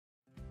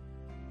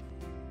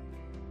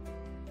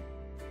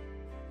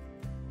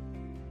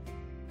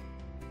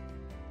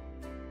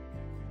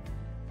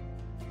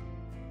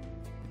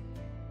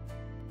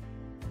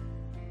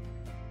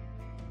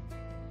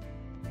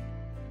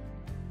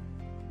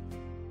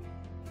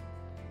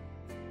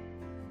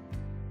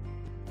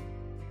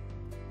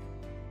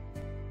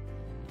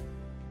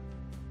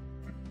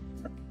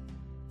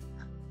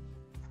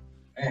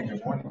Man,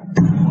 good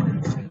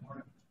morning.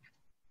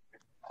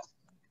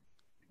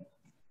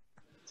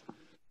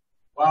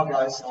 Wow,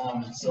 guys.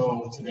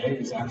 So today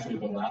is actually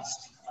the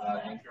last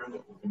anchor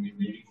that we're going to be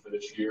meeting for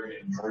this year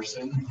in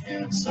person,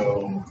 and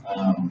so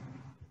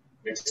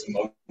mixed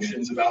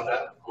emotions about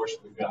that. Of course,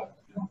 we've got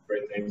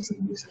great things in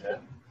the weeks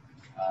ahead,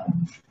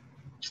 and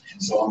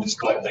so I'm just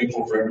quite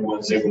thankful for everyone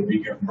who's able to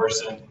be here in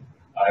person.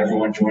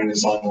 Everyone joining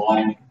us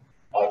online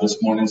this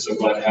morning. So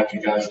glad to have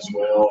you guys as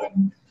well.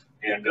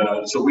 And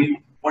so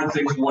one of the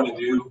things we want to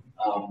do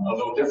a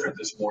little different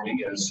this morning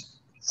is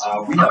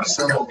we have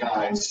several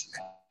guys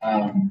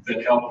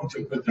that help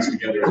to put this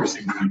together every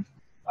single week.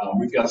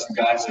 We've got some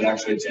guys that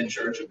actually attend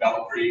church at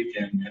Battle Creek,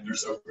 and they're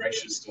so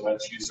gracious to let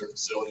us use their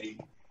facility.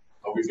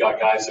 We've got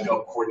guys that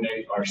help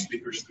coordinate our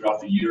speakers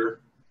throughout the year.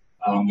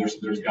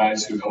 There's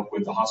guys who help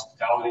with the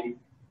hospitality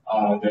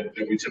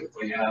that we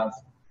typically have.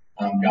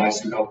 Guys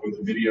who help with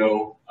the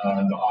video,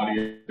 the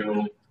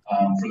audio.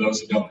 For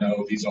those that don't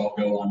know, these all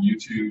go on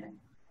YouTube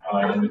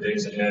in the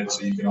days ahead,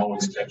 so you can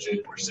always catch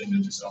it or send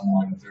it to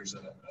someone if there's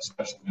a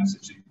special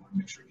message that you want to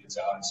make sure it gets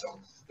out. And so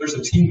there's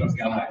a team of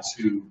guys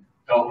who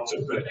help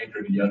to put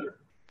Anchor together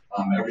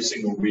every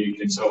single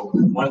week. And so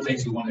one of the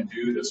things we want to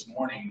do this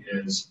morning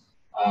is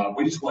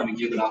we just want to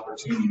give an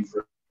opportunity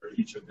for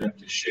each of them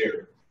to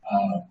share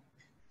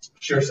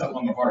something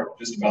on their heart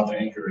just about the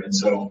Anchor. And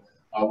so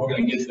we're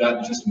going to get to that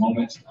in just a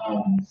moment.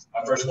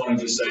 I first want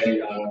to just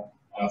say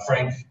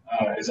Frank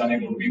is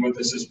unable to be with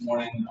us this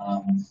morning.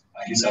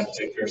 He's had to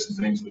take care of some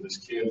things with his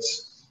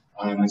kids.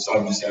 And so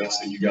I just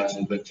ask that you guys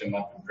would lift him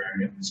up in prayer,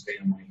 him and his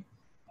family,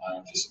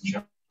 just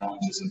some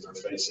challenges that they're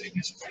facing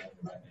as a family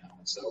right now.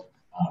 And so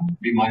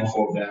be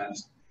mindful of that.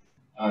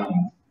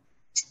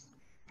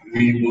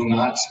 We will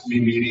not be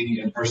meeting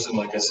in person,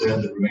 like I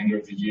said, the remainder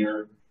of the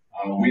year.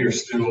 We are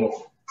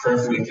still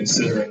prayerfully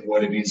considering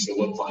what it needs to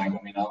look like. I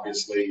mean,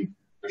 obviously,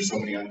 there's so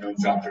many unknown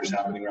factors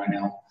happening right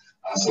now.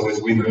 So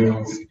as we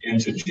move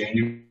into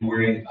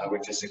January, I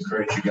would just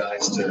encourage you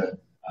guys to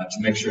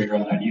make sure you're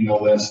on that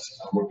email list.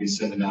 We'll be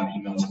sending out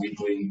emails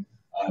weekly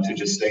to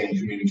just stay in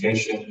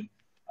communication.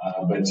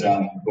 But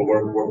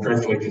we're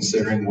prayerfully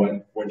considering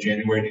what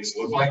January needs to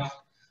look like.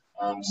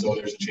 So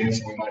there's a chance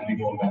that we might be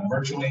going back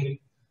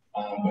virtually,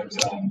 but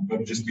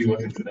just be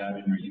looking for that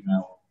in your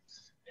email.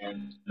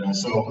 And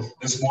so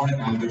this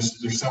morning,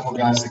 there's several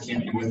guys that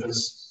can't be with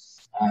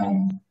us,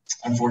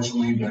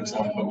 unfortunately,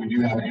 but we do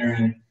have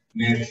Aaron,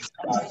 Nick,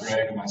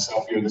 Greg, and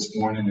myself here this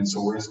morning, and so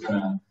we're just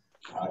going to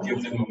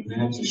give them a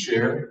minute to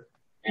share,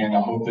 and I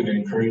hope that it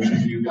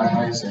encourages you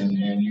guys, and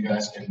you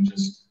guys can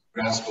just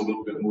grasp a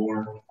little bit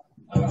more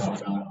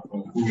about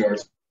who we are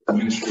as a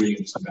ministry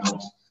and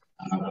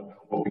about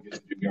what we get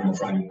to do here on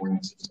Friday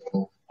mornings. And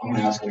so I'm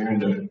going to ask Aaron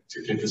to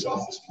kick us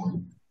off this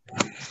morning.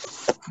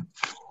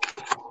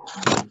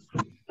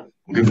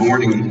 Good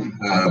morning.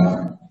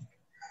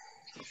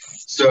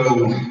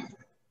 So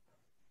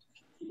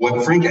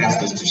what Frank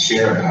asked us to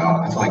share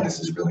about, I feel like this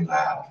is really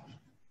loud.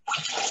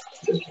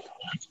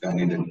 I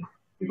need to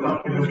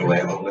move it away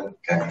a little bit.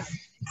 Okay.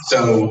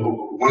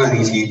 So one of the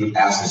things he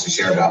asked us to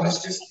share about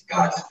is just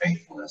God's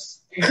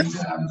faithfulness.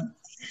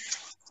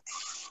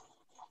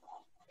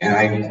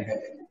 And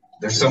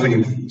there's so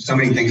many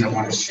things I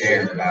want to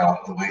share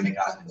about the way that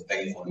God's been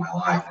faithful in my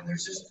life. And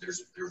there's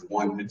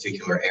one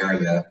particular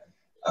area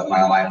of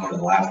my life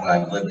that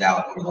I've lived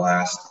out over the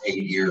last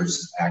 8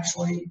 years,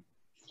 actually,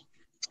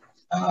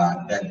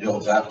 that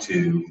builds up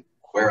to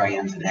where I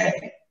am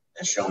today,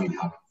 and showing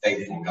how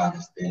faithful God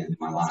has been in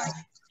my life.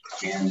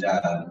 And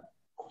to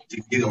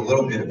give a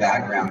little bit of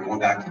background, going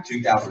back to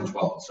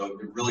 2012, so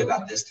really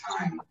about this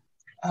time,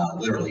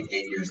 literally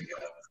 8 years ago,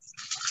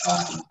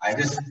 I've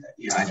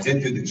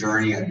been through the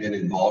journey. I've been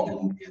involved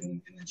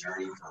in the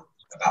journey for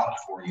about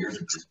 4 years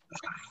at this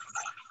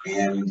point.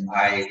 And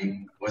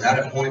I was at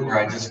a point where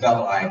I just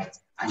felt like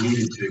I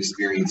needed to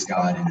experience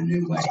God in a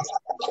new way.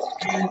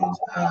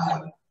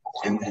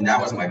 And that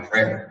was my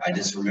prayer. I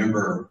just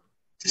remember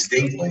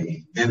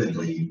distinctly,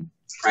 vividly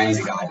praying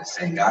to God and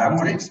saying, God, I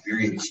want to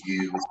experience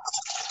you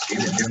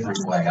in a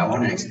different way. I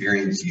want to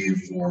experience you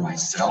for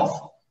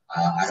myself.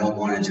 I don't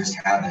want to just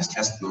have this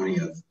testimony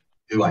of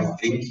who I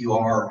think you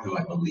are, who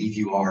I believe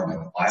you are, what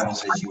the Bible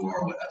says you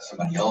are, what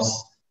somebody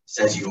else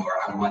says you are.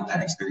 I want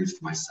that experience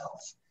for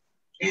myself.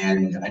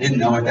 And I didn't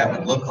know what that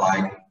would look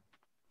like.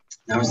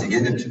 That was the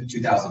end of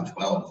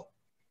 2012.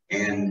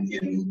 And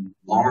in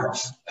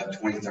March of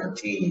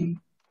 2013,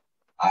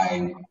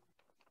 I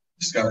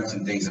discovered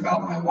some things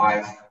about my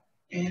wife,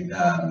 and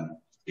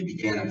it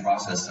began a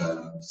process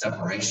of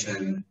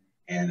separation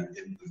and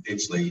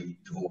eventually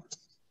divorce.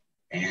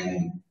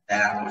 And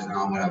that was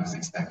not what I was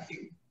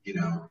expecting,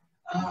 and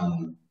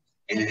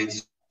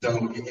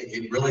so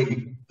it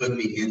really put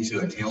me into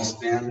a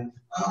tailspin.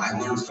 I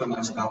learned so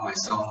much about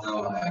myself,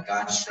 though.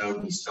 God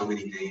showed me so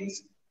many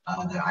things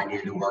that I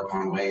needed to work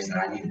on, ways that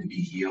I needed to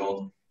be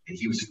healed, and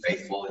He was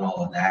faithful in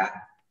all of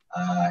that.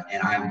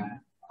 And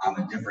I'm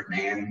a different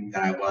man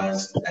than I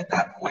was at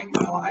that point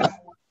in my life.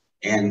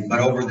 But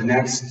over the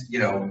next,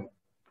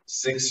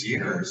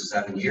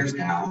 7 years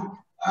now,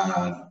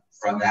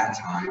 from that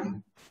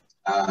time,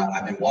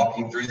 I've been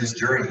walking through this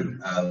journey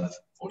of,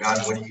 well, God,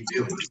 what are you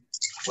doing?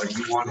 What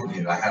do you want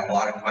to do? I had a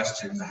lot of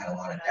questions. I had a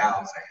lot of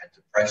doubts. I had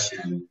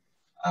depression.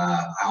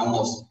 I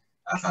almost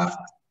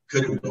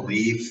couldn't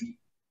believe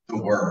the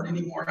word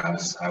anymore. I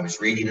was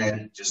reading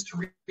it just to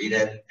read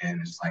it,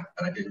 and it's like,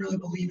 but I didn't really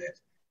believe it.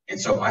 And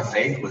so my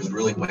faith was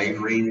really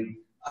wavering.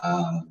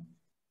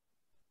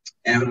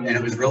 And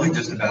it was really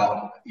just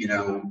about,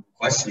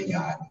 questioning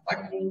God.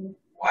 Like, well,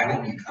 why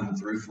didn't you come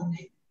through for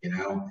me?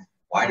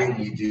 Why didn't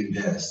you do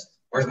this?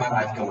 Where's my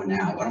life going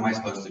now? What am I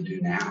supposed to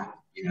do now?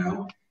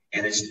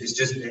 And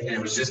it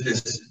was just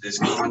this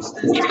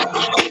constant,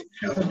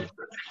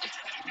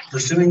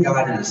 pursuing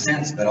God in a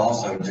sense, but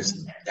also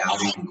just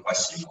doubting and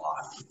questioning a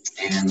lot.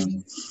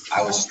 And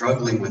I was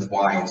struggling with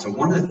why. And so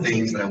one of the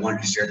things that I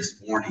wanted to share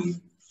this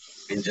morning,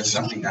 and just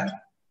something that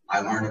I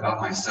learned about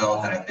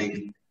myself that I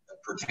think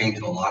pertain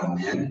to a lot of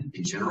men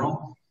in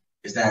general,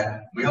 is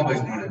that we always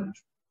want to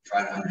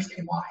try to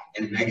understand why.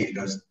 And maybe it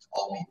goes to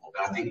all people,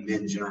 but I think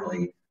men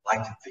generally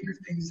like to figure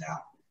things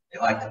out. They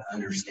like to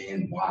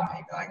understand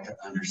why. They like to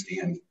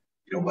understand,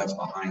 what's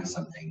behind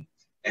something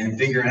and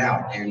figure it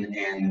out.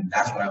 And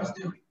that's what I was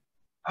doing.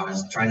 I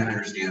was trying to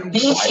understand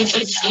why did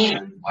this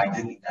happen? Why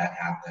didn't that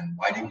happen?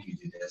 Why didn't you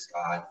do this,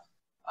 God?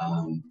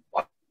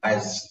 Why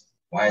is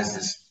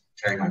this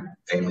tearing my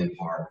family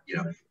apart?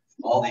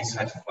 All these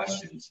types of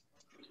questions.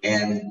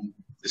 And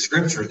the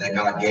scripture that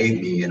God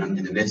gave me, and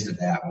in the midst of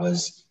that,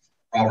 was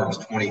Proverbs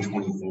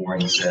 20:24,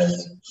 and it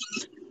says,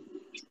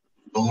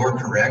 "The Lord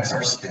corrects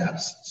our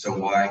steps, so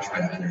why try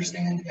to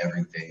understand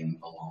everything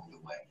along the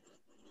way?"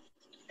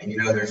 And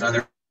there's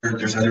other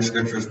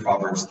scriptures,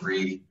 Proverbs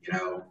 3,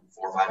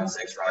 4, 5, and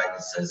 6, right?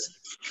 It says,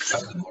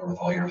 "Trust in the Lord with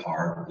all your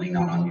heart, lean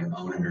not on your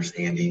own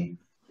understanding."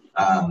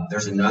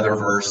 There's another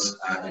verse,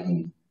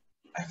 and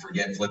I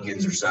forget,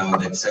 Philippians or so,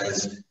 that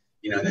says,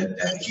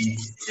 that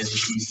his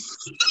peace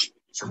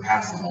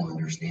surpasses all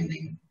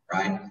understanding,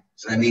 right?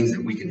 So that means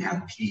that we can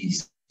have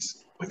peace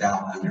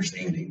without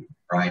understanding,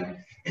 right?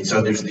 And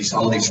so there's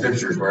all these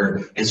scriptures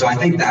and so I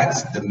think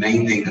that's the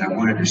main thing that I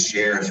wanted to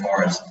share as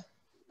far as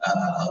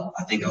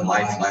I think a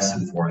life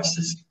lesson for us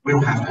is we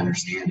don't have to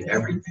understand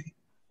everything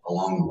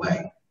along the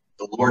way.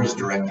 The Lord is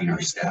directing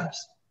our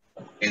steps.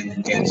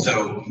 And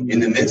so in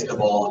the midst of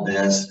all of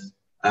this,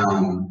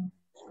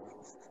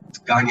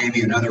 God gave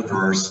me another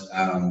verse.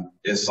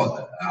 It's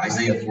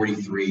Isaiah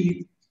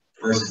 43,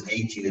 verses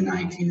 18 and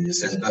 19. And it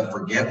says, "But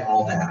forget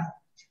all that.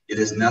 It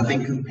is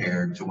nothing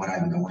compared to what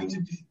I'm going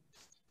to do.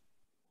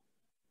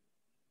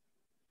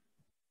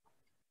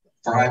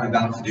 For I am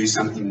about to do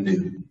something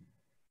new.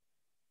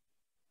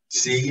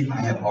 See,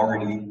 I have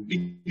already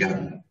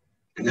begun."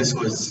 And this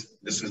was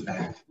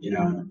back,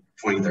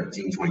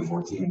 2013,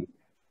 2014.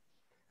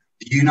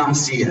 "Do you not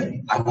see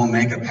it? I will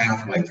make a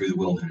pathway through the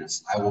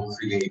wilderness. I will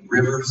create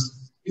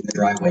rivers in the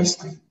dry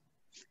wasteland."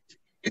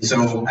 And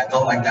so I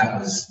felt like that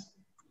was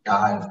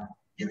God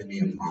giving me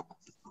a promise.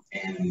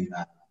 And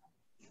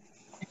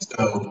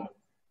so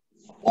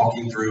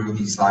walking through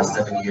these last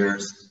 7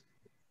 years,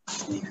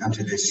 when you come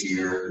to this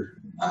year,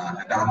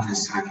 about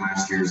this time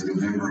last year, is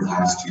November of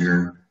last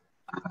year,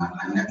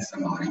 I met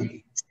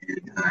somebody,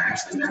 and I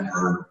actually met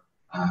her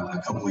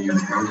a couple of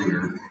years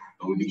earlier,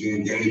 but we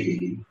began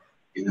dating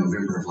in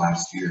November of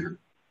last year.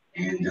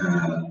 And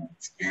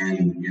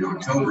in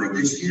October of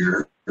this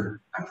year,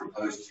 I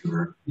proposed to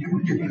her, and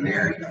we're getting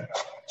married. And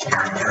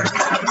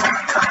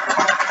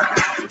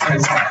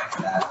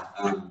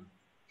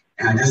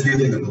I just give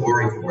him the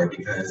glory for it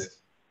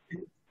because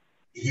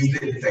he's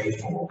been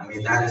faithful. I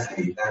mean, that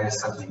is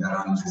something that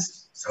I'm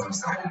just so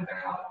excited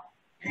about,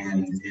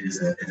 and it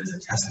is a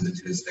testament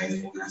to his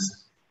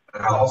faithfulness.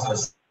 But I also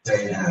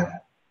say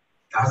that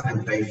God's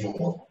been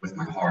faithful with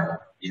my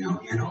heart,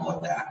 in all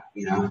of that.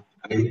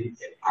 I mean,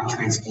 I'm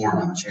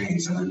transformed, I'm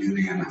changed, I'm a new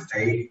man. My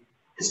faith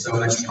is so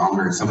much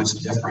stronger and so much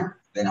different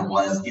than it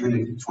was even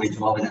in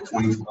 2012. And in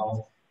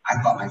 2012,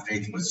 I thought my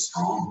faith was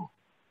strong,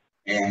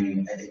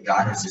 and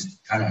God has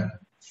just kind of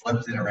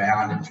flipped it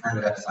around and turned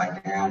it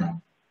upside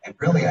down, and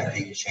really, I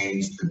think,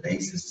 changed the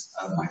basis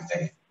of my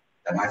faith.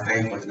 That my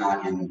faith was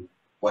not in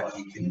what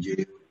He can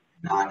do,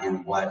 not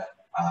in what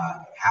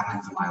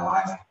happens in my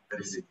life, but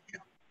it's in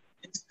Him.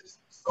 It's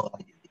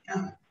solely in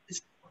Him.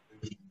 It's who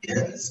He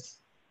is,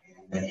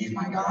 and that He's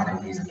my God,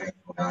 and He's a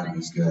faithful God, and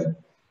He's good.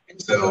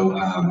 And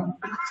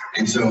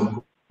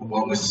so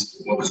what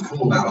was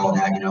cool about all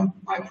that,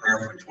 my prayer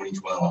for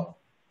 2012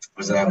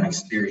 was that I would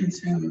experience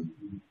Him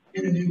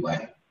in a new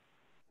way.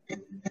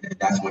 And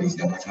that's what He's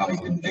done. That's how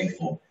He's been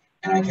faithful.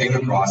 And I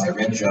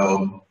read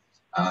Job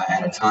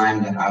at a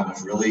time that I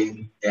was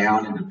really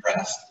down and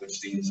depressed, which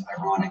seems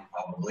ironic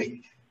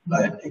probably,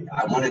 but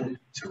I wanted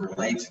to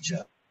relate to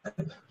Job. I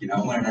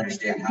wanted to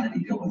understand, how did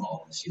he deal with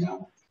all this,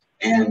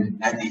 And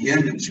at the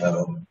end of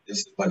Job, this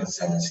is what it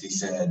says. He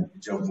said,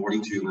 Job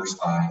 42, verse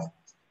 5,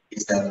 he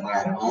said, "I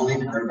have only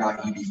heard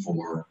about you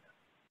before,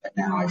 but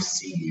now I've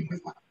seen you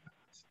with my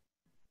eyes."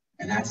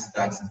 And that's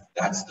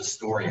the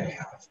story I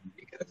have.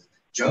 Because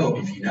Job,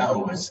 if you know,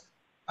 was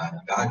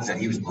God said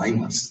he was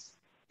blameless.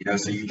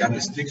 So you've got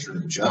this picture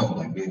of Job,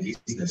 like, man, he's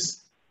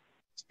this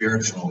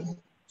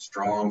spiritual,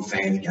 strong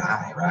faith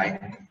guy,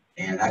 right?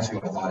 And that's who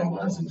I thought he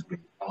was in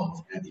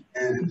 2012. And at the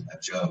end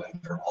of Job,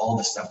 after all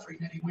the suffering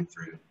that he went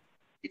through,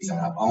 he said,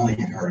 I've only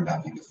heard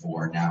about you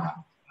before,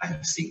 now I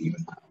have seen you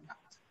with my own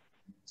eyes.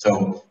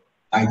 So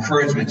my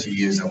encouragement to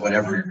you is that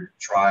whatever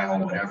trial,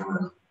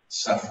 whatever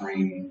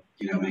suffering,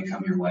 may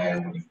come your way,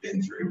 what you've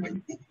been through,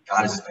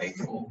 God is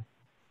faithful.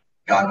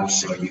 God will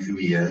show you who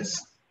he is.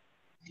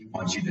 He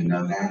wants you to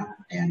know that,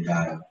 and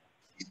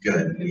he's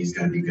good, and he's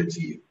going to be good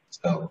to you.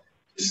 So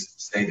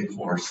just stay the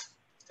course,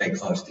 stay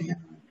close to him.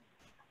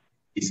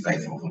 He's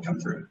faithful. He'll come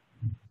through.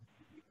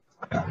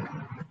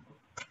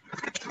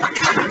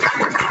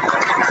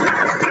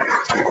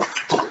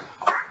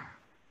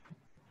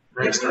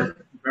 Right, sir.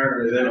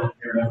 Apparently they don't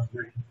care enough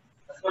for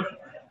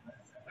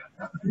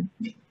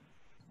me.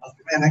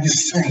 Man, I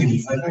just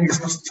sang. I know you're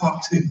supposed to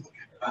talk too.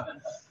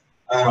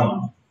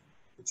 I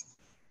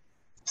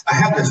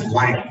have this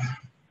lamp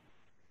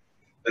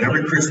that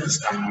every Christmas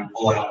time we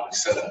pull out and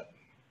set up.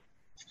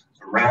 It's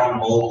a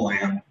round old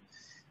lamp,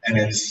 and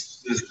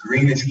it's this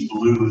greenish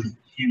blue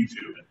hue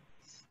to it.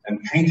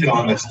 And painted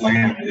on this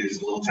lamp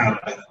is a little town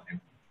of Bethlehem,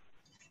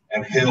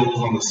 and hills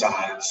on the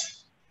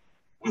sides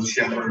with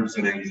shepherds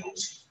and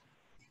angels.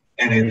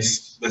 And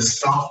it's the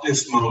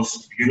softest,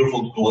 most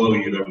beautiful glow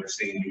you've ever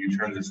seen when you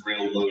turn this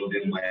real low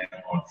dim lamp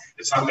on.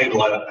 It's not made to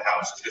light up the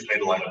house, it's just made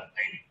to light up the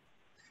painting.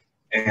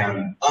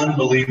 And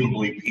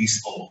unbelievably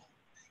peaceful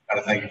kind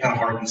of thing. It kind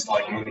of harkens to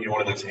like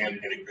one of those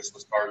hand-painted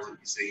Christmas cards that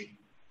you see.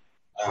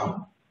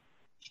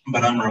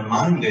 But I'm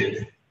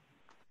reminded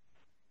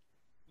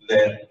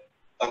that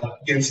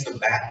against the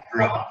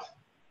backdrop,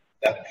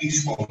 that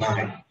peaceful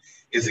night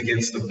is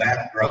against the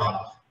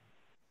backdrop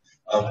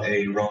of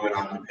a Roman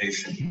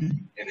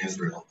occupation in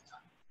Israel,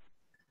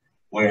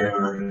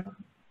 where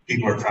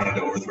people are trying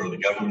to overthrow the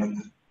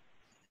government,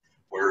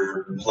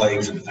 where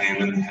plagues and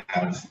famine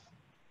have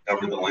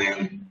covered the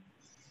land,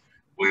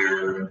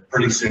 where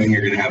pretty soon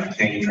you're going to have a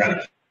king try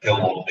to kill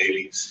all the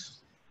babies.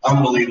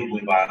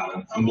 Unbelievably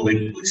violent,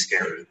 unbelievably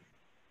scary.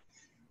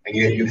 And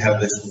yet you have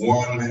this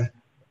one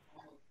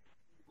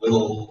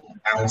little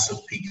ounce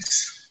of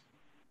peace.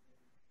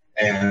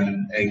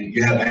 And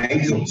you have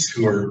angels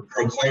who are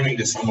proclaiming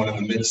to someone in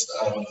the midst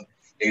of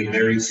a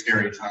very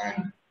scary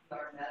time,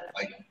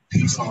 like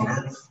peace on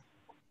earth.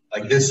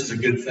 Like this is a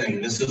good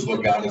thing. This is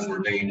what God has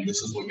ordained.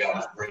 This is what God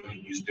is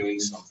bringing. He's doing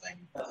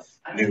something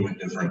new and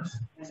different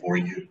for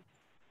you.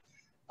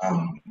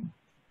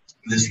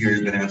 This year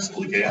has been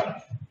absolutely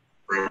chaotic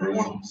for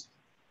everyone.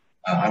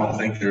 I don't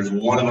think there's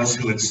one of us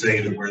who would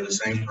say that we're the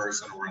same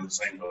person or we're in the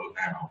same boat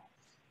now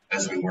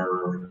as we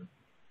were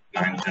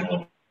 9, 10,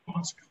 11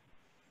 months ago.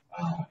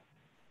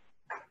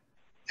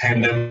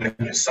 Pandemic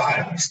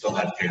aside, we still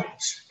have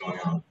chaos going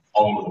on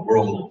all over the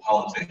world,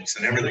 politics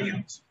and everything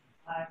else.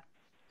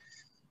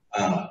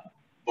 But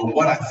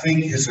what I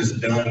think this has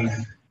done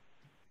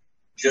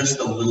just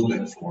a little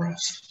bit for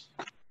us,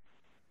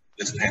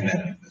 this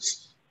pandemic,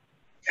 this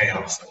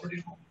chaos that we're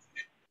dealing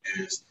with,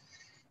 is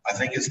I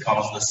think it's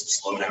caused us to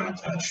slow down a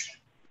touch,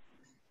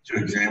 to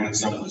examine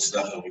some of the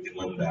stuff that we can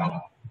live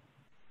without,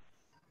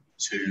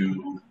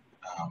 to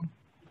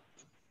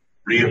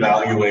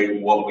reevaluate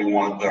what we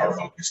want to put our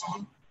focus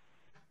on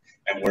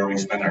and where we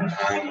spend our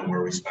time and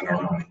where we spend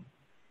our money.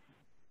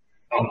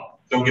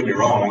 Don't get me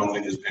wrong, I don't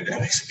think this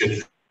pandemic's a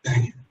good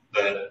thing,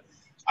 but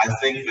I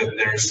think that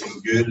there's some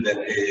good that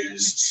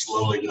is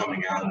slowly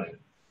coming out of it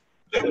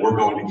that we're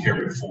going to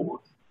carry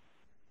forward.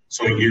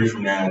 So a year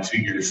from now, 2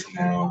 years from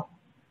now,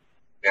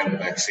 we have a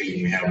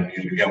vaccine, we have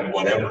immunity, we have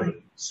whatever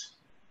it is.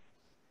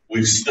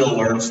 We've still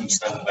learned some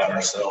stuff about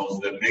ourselves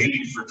that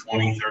maybe for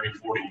 20, 30,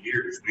 40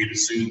 years, we'd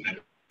assumed that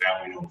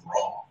now we know it's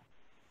wrong.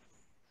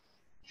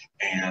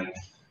 And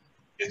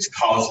it's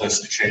caused us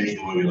to change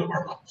the way we live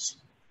our lives.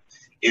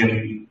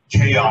 In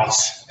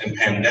chaos and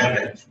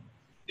pandemic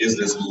is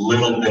this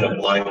little bit of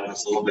light,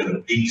 this little bit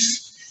of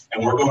peace.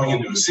 And we're going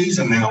into a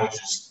season now which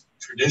is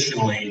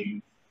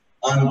traditionally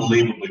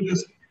unbelievably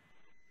busy.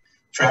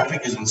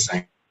 Traffic is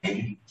insane.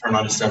 Turn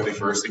on to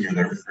 71st and you're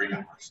there for 3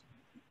 hours.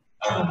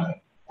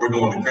 We're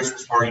going to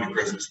Christmas party to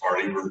Christmas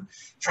party. We're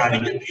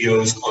trying to get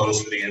POs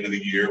closed for the end of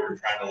the year. We're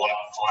trying to lock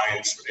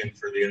clients in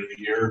for the end of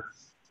the year.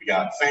 We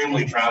got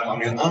family travel. I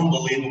mean,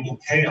 unbelievable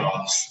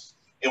chaos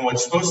in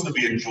what's supposed to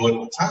be a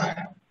joyful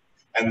time.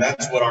 And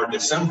that's what our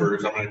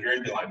Decembers, I mean, if you're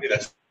anything like me,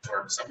 that's what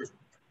our Decembers.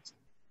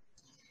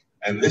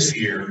 And this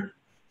year,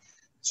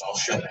 it's all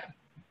shut down.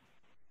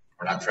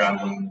 We're not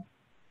traveling.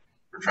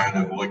 We're trying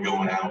to avoid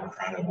going out. We're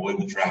trying to avoid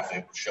the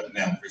traffic. We're shutting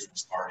down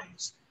Christmas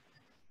parties.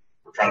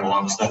 We're trying to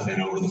lock stuff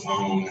in over the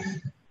phone.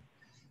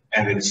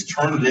 And it's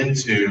turned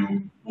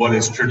into what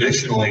is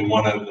traditionally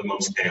one of the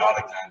most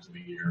chaotic times of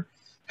the year,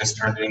 has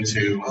turned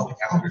into, well, the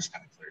calendar's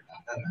kind of cleared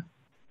out, hasn't it?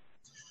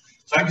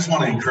 So I just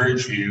want to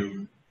encourage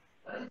you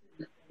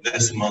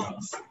this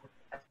month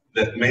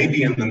that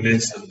maybe in the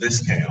midst of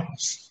this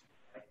chaos,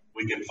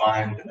 we can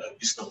find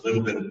just a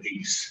little bit of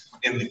peace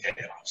in the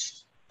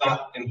chaos.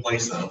 Not in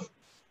place of,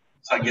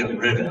 it's not getting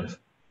rid of,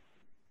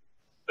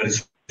 but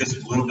it's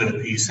just a little bit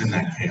of peace in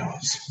that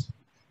chaos.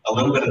 a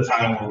little bit of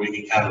time where we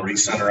can kind of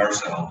recenter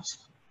ourselves.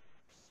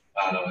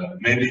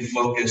 Maybe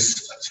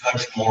focus a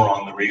touch more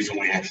on the reason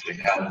we actually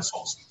have this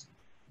whole season.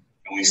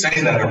 And we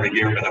say that every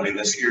year, but I mean,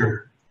 this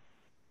year,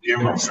 the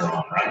earmuffs are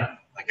on, right?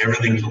 Like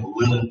everything's a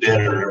little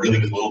deader,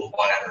 everything's a little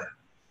quieter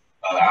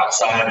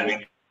outside and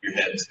in your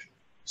head too.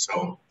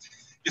 So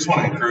just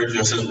want to encourage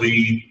us as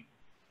we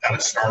kind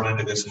of start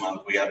into this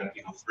month. We have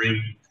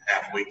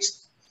 3.5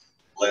 weeks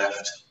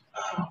left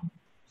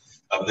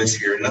of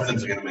this year.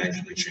 Nothing's going to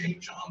magically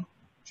change on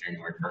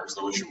January 1st.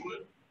 I wish it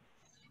would.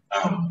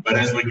 But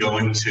as we go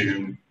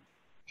into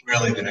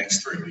really the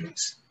next 3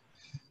 weeks,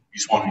 we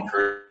just want to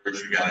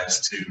encourage you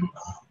guys to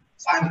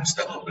find just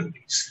a little bit of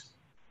peace.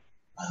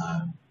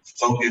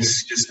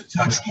 Focus just a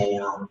touch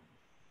more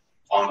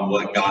on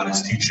what God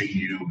is teaching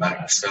you about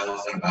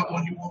yourself and about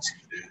what he wants you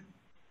to do.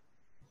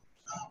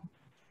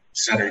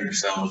 Center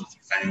yourselves with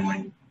your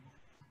family.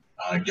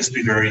 Just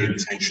be very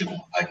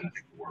intentional, I can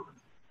pick the word,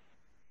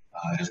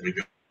 as we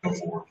go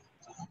forward.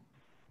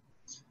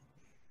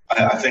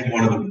 I think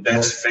one of the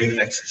best faith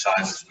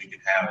exercises we can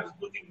have is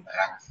looking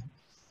back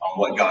on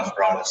what God's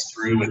brought us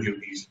through and who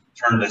he's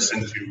turned us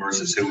into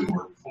versus who we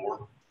were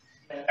before.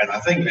 And I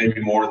think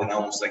maybe more than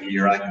almost like a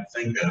year I can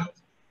think of,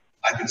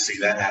 I can see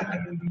that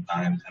happen in a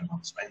 9-10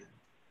 month span.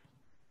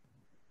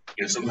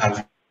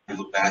 Sometimes you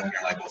look back and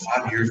you're like, well,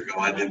 5 years ago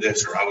I did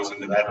this, or I was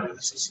into that, or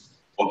this is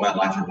what my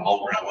life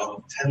revolved around.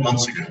 Well, 10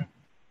 months ago,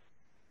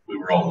 we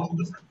were all a little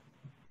different.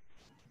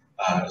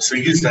 So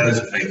use that as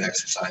a faith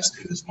exercise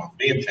too this month.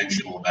 Be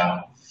intentional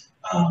about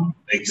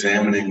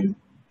examining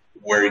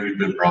where you've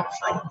been brought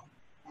from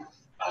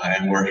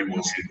and where he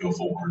wants you to go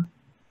forward.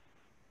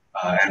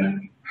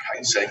 And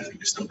I'd say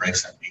just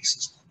embrace that peace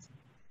this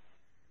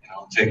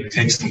month.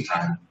 Take some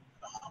time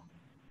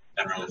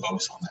and really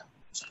focus on that.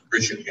 So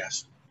appreciate you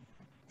guys.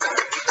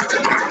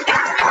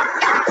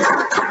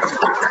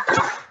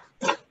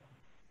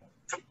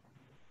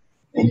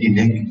 Thank you,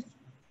 Nick.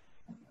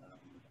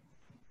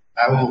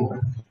 I will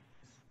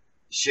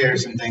share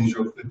some things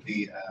real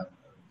quickly of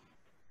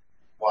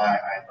why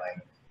I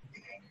like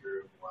the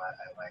Anchor, why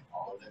I like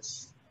all of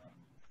this.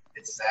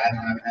 It's sad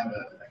we're not going to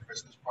have a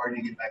Christmas party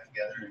to get back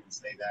together and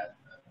say that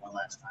one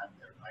last time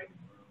with everybody in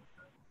the room,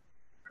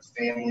 our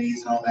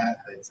families and all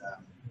that, but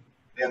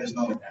we have this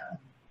moment now.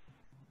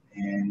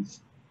 And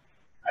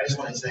I just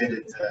want to say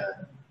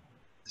that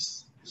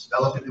this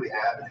fellowship that we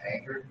have at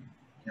Anchor,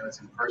 it's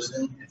in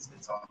person, it's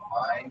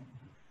online,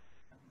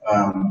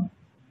 and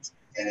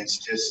it's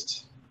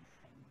just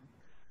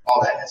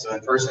all that. So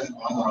in person,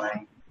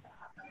 online,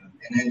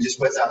 and then just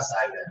what's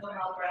outside of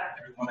that.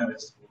 Every one of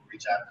us will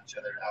reach out to each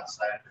other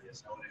outside of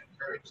this. I want to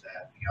encourage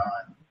that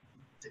beyond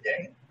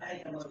today.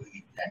 That's what we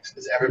need next,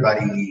 because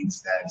everybody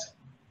needs that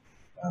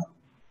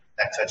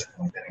touch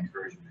point, that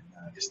encouragement,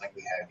 just like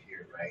we have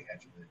here, right?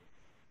 After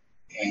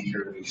the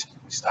Anchor, we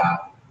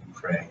stop, we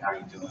pray. How are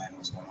you doing?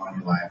 What's going on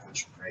in your life?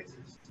 What's your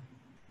praises?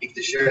 You get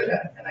to share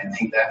that, and I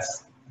think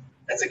that's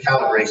a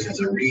calibration, it's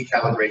a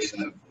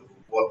recalibration of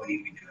what we need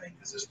to be doing,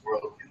 because this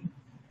world can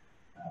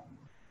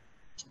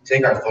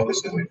take our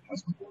focus away from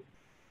what's important.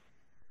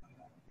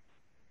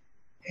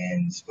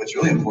 And what's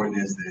really important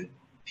is that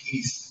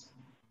peace,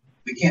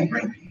 we can't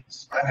bring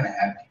peace. We're not going to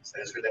have peace. I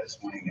just heard that this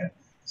morning.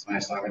 Somebody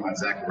was talking about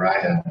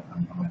Zechariah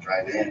on the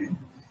drive in, and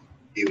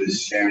he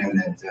was sharing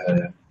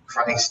that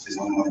Christ is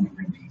the only one who can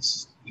bring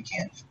peace. We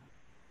can't.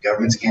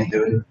 Governments can't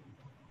do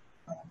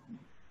it.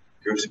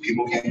 Groups of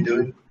people can't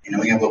do it.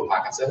 We have little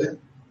pockets of it.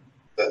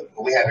 But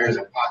what we have here is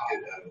a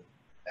pocket of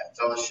that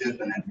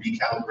fellowship and that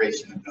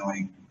recalibration of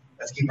knowing,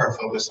 let's keep our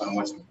focus on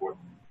what's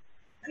important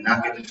and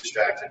not get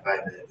distracted by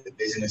the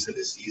busyness of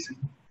the season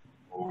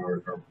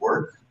or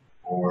work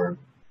or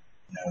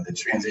the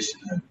transition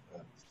of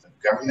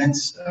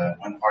governments,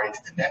 one party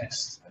to the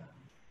next,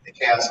 the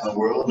chaos in the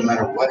world. No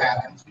matter what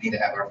happens, we need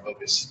to have our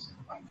focus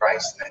on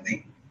Christ. And I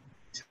think,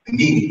 to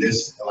me,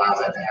 this allows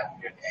that to happen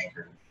here at the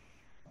Anchor.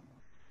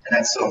 And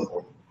that's so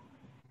important.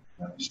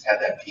 Just have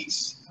that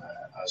peace.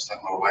 I was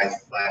talking to my wife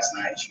last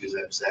night. She was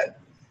upset.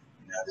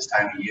 This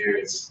time of year,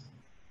 it's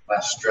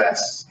less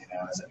stress.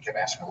 As I kept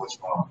asking her, what's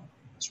wrong?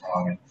 What's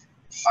wrong? And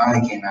it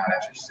finally came out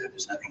after she said,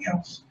 there's nothing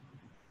else.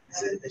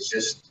 It's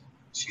just,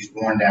 she's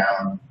worn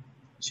down.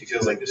 She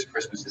feels like this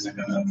Christmas isn't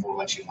going to unfold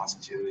like she wants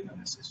it to.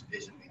 This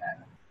vision we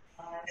have.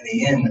 In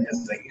the end,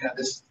 it's like,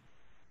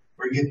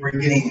 we're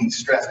getting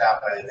stressed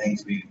out by the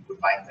things we would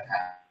like to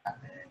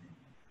happen.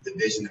 The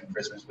vision of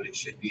Christmas, what it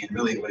should be, and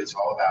really what it's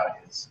all about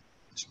is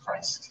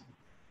Christ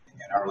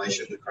and our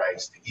relationship with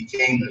Christ. He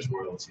came to this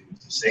world to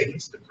save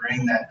us, to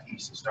bring that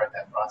peace, to start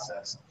that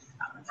process,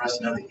 and for us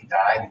to know that he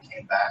died and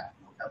came back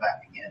and will come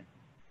back again.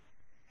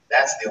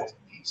 That's the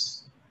ultimate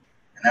peace,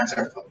 and that's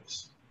our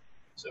focus.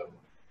 So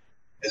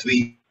as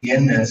we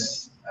end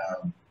this,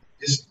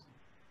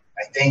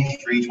 I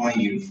thank for each one of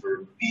you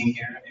for being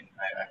here, and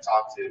I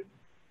talked to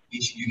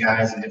each of you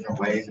guys in different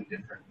ways and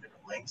different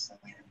links.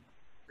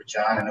 For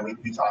John, I know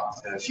we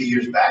talked a few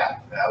years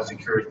back. I was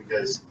encouraged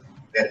because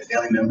we had a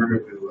family member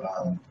who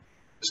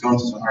was going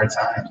through some hard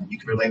times, and you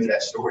could relate to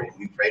that story. And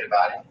we prayed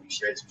about it, and we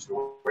shared some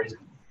stories.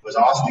 And was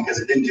awesome because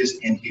it didn't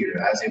just end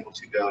here. I was able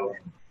to go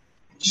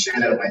and share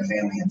that with my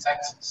family in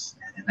Texas,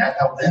 and that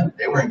helped them.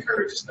 They were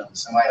encouraged to know that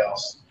somebody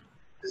else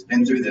has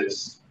been through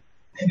this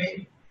and they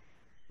made it.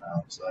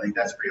 So I think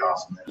that's pretty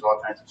awesome. There's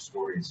all kinds of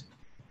stories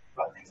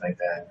about things like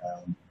that.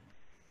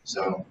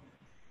 So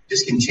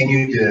just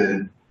continue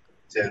to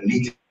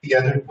meet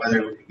together,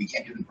 whether we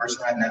can't do it in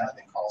person right now,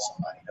 then call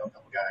somebody, know a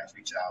couple guys,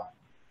 reach out,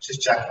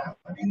 just check on them.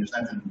 I mean, there's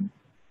nothing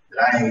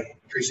that I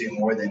appreciate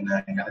more than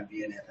kind of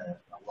being in a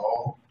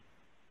lull.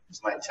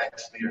 Somebody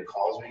texts me or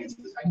calls me and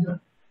says, how you doing?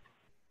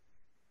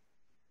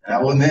 And I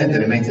will admit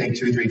that it may take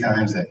 2 or 3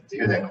 times to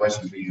hear that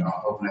question for you to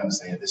open up and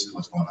say, this is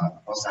what's going on.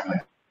 Most of the time,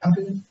 like, I'm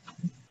good.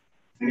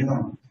 You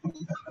know,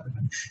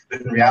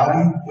 but in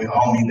reality, we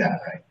all need that,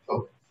 right?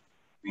 Hope.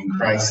 I mean,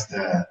 Christ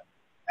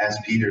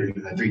asked Peter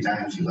 3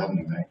 times, you love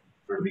me, right?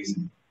 For a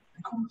reason.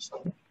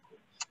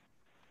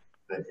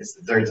 But it's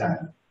the 3rd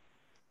time.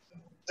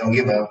 So don't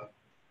give up.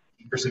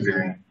 Keep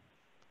persevering.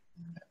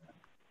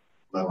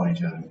 Love on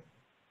each other.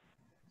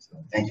 So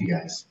thank you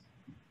guys.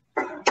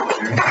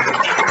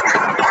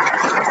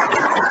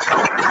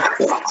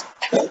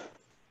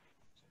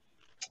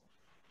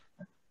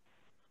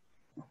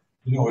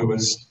 You know, it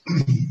was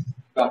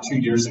about 2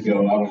 years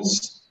ago, I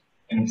was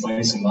in a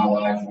place in my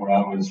life where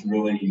I was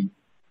really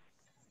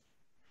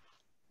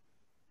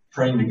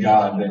praying to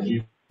God that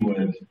He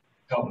would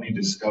help me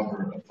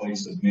discover a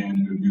place of men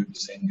who knew the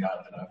same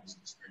God that I was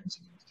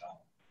experiencing at the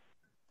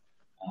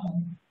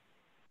time.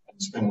 I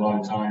spent a lot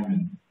of time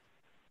in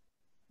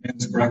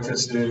men's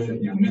breakfast and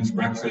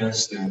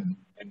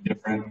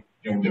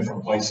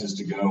different places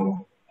to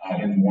go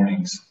in the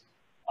mornings,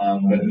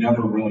 but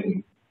never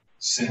really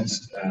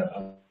sensed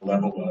a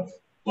level of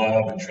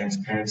love and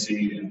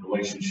transparency and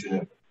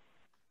relationship.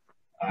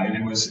 And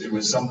it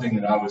was something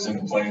that I was in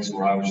a place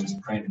where I was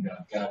just praying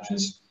to God,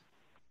 just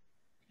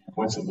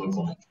what's it look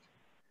like?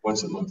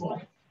 What's it look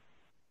like?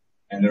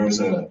 And there was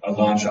a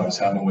lunch I was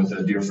having with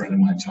a dear friend of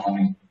mine,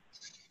 Tommy.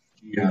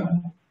 He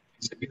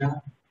said, you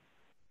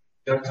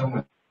gotta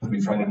come with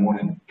me Friday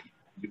morning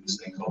and do this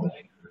thing called the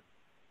Anchor.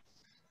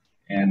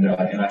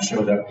 And I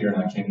showed up here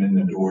and I came in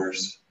the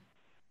doors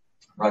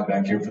right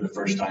back here for the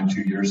first time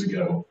 2 years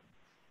ago.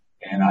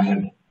 And I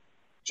had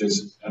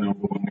just an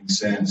overwhelming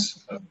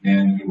sense of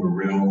men who were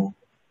real,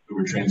 who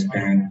were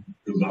transparent,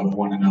 who loved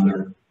one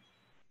another.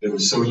 It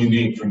was so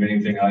unique from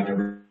anything I'd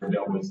ever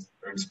dealt with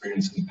or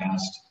experienced in the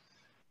past.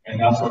 And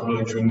that's what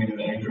really drew me to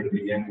the Anchor to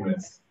begin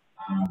with,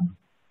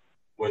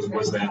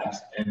 was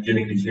that, and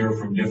getting to hear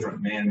from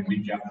different men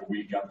week after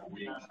week after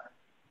week,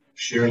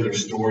 share their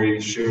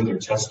stories, share their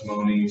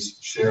testimonies,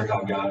 share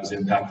how God has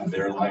impacted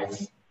their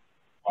life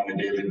on a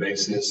daily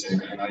basis.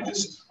 And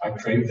I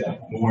crave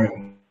that more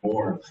and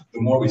more.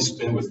 The more we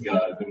spend with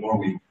God, the more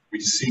we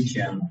seek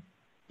Him,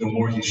 the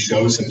more He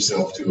shows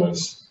Himself to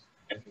us,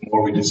 and the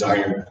more we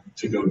desire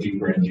to go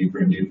deeper and deeper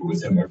and deeper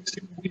with Him every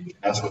single week.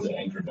 That's what the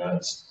Anchor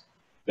does.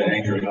 The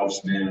Anchor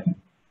helps men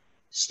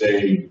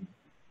stay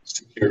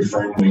secured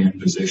firmly in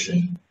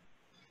position.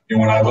 And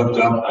when I looked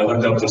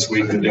up this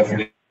week the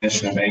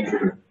definition of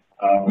anchor.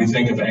 We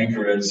think of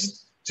anchor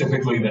as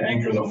typically the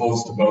anchor that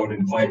holds the boat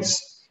in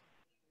place.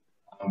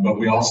 But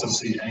we also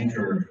see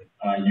anchor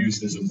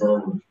used as a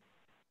verb.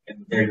 And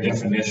the very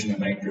definition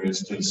of anchor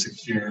is to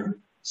secure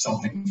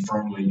something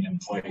firmly in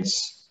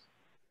place.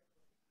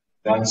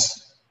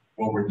 That's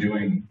what we're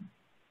doing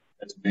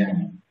as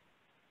men.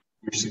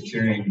 We're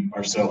securing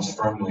ourselves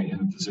firmly in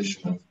the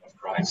position of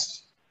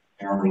Christ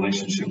and our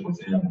relationship with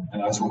Him.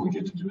 And that's what we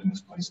get to do in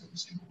this place every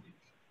single week.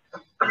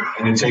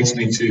 And it takes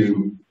me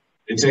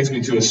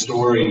to a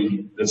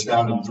story that's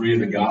found in 3 of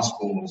the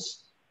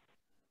Gospels.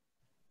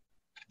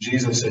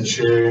 Jesus had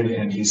shared,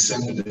 and He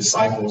sent the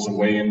disciples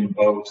away in the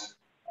boat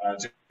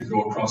to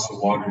go across the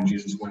water, and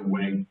Jesus went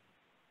away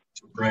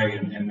to pray,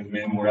 and the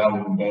men were out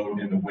in the boat,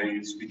 and the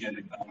waves began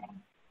to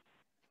come,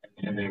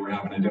 and they were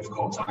having a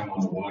difficult time on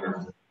the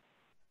water.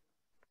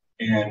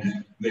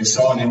 And they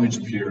saw an image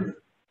appear,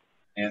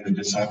 and the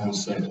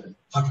disciples said,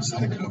 "Look, is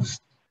that a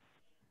ghost?"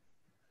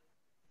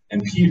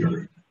 And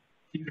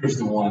Peter's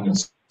the one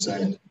that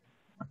said,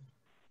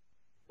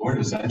 "Lord,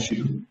 is that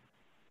you?"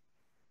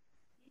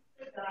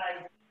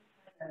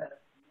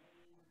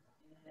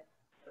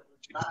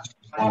 Jesus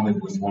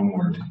responded with one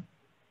word: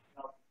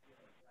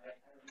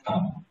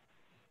 "Come."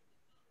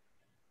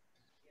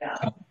 Yeah.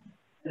 Come.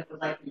 It was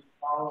like a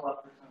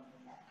follow-up or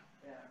something.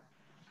 Yeah.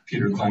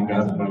 Peter climbed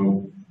out of the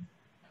boat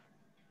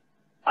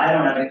I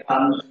don't have any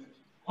problems.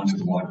 onto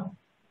the water.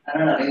 I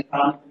don't have any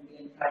problems with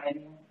being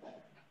triennial.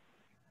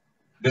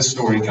 This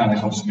story kind of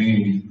helps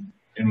me,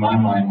 in my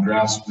mind,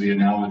 grasp the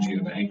analogy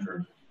of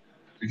anchor,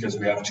 because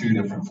we have 2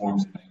 different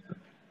forms of anchor.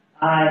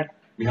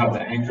 We have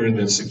the anchor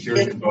that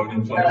secures the boat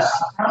in place.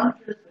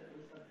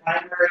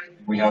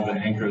 We have the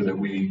anchor that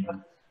we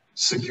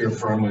secure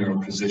firmly our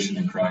position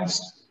in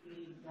Christ.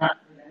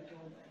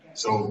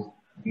 So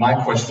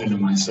my question to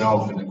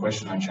myself, and the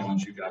question I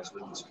challenge you guys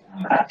with this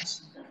morning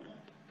is,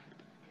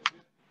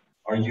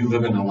 are you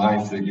living a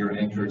life that you're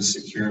anchored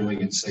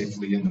securely and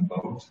safely in the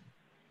boat?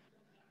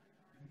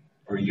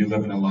 Or are you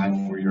living a life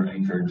where you're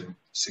anchored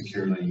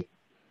securely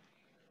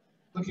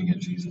looking at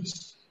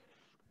Jesus,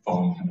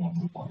 following him on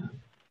the water.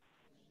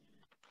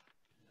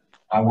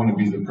 I want to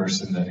be the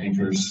person that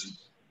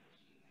anchors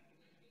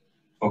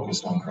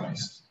focused on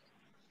Christ,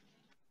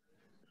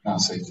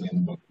 not safely in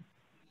the boat.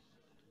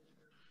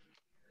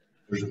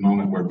 There's a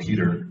moment where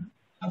Peter,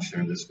 I've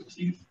shared this with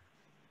Keith,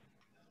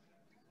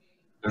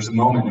 there's a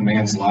moment in a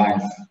man's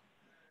life,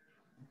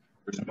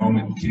 there's a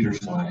moment in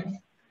Peter's life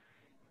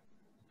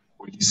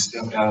where he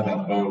stepped out of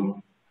that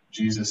boat.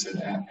 Jesus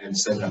had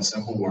said that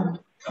simple word,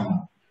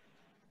 come.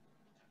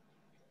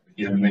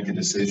 He had to make a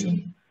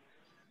decision.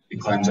 He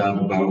climbs out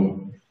of the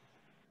boat,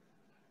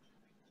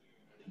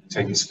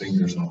 take his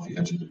fingers off the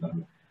edge of the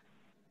boat.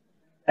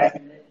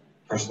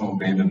 Personal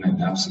abandonment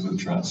and absolute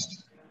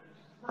trust.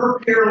 How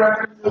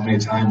many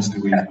times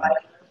do we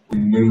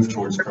move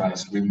towards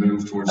Christ? We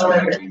move towards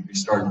Christ. We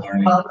start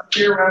learning.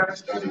 We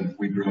study.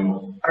 We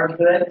grow. Are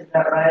good, is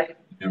that right?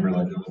 Never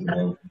let go of the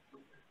boat.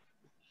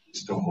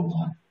 Still hold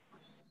on.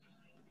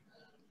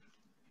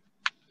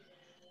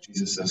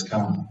 Jesus says,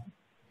 come.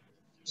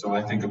 So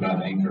I think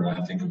about anchor.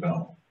 I think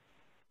about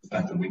the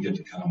fact that we get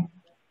to come.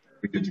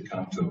 We get to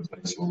come to a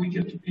place where we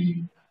get to be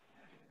in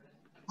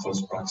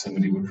close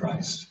proximity with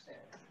Christ,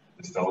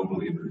 with fellow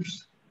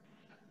believers,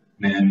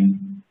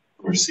 men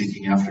who are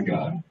seeking after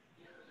God,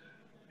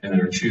 and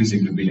that are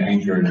choosing to be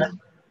anchored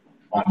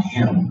on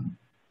Him,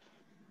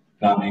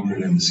 not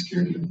anchored in the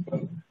security of the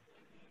boat.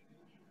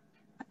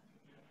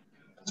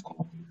 That's all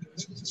I'll do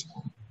with this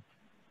morning.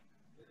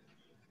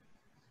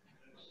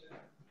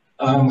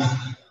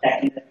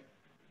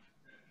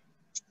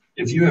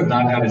 If you have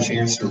not had a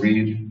chance to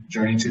read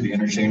Journey to the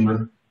Inner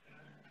Chamber,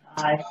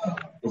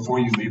 before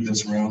you leave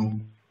this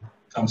room,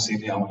 come see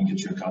me. I want to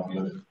get you a copy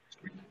of it.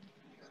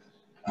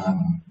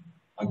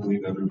 I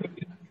believe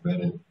everybody has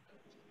read it.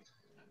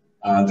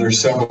 There's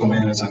several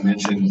men, as I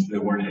mentioned,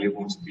 that weren't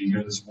able to be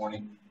here this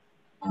morning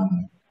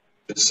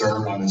to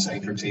serve on this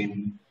anchor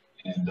team.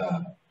 And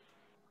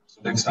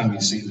so next time you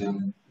see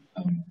them,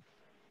 if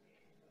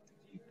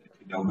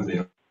you know who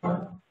they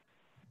are,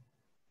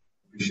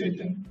 appreciate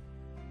them.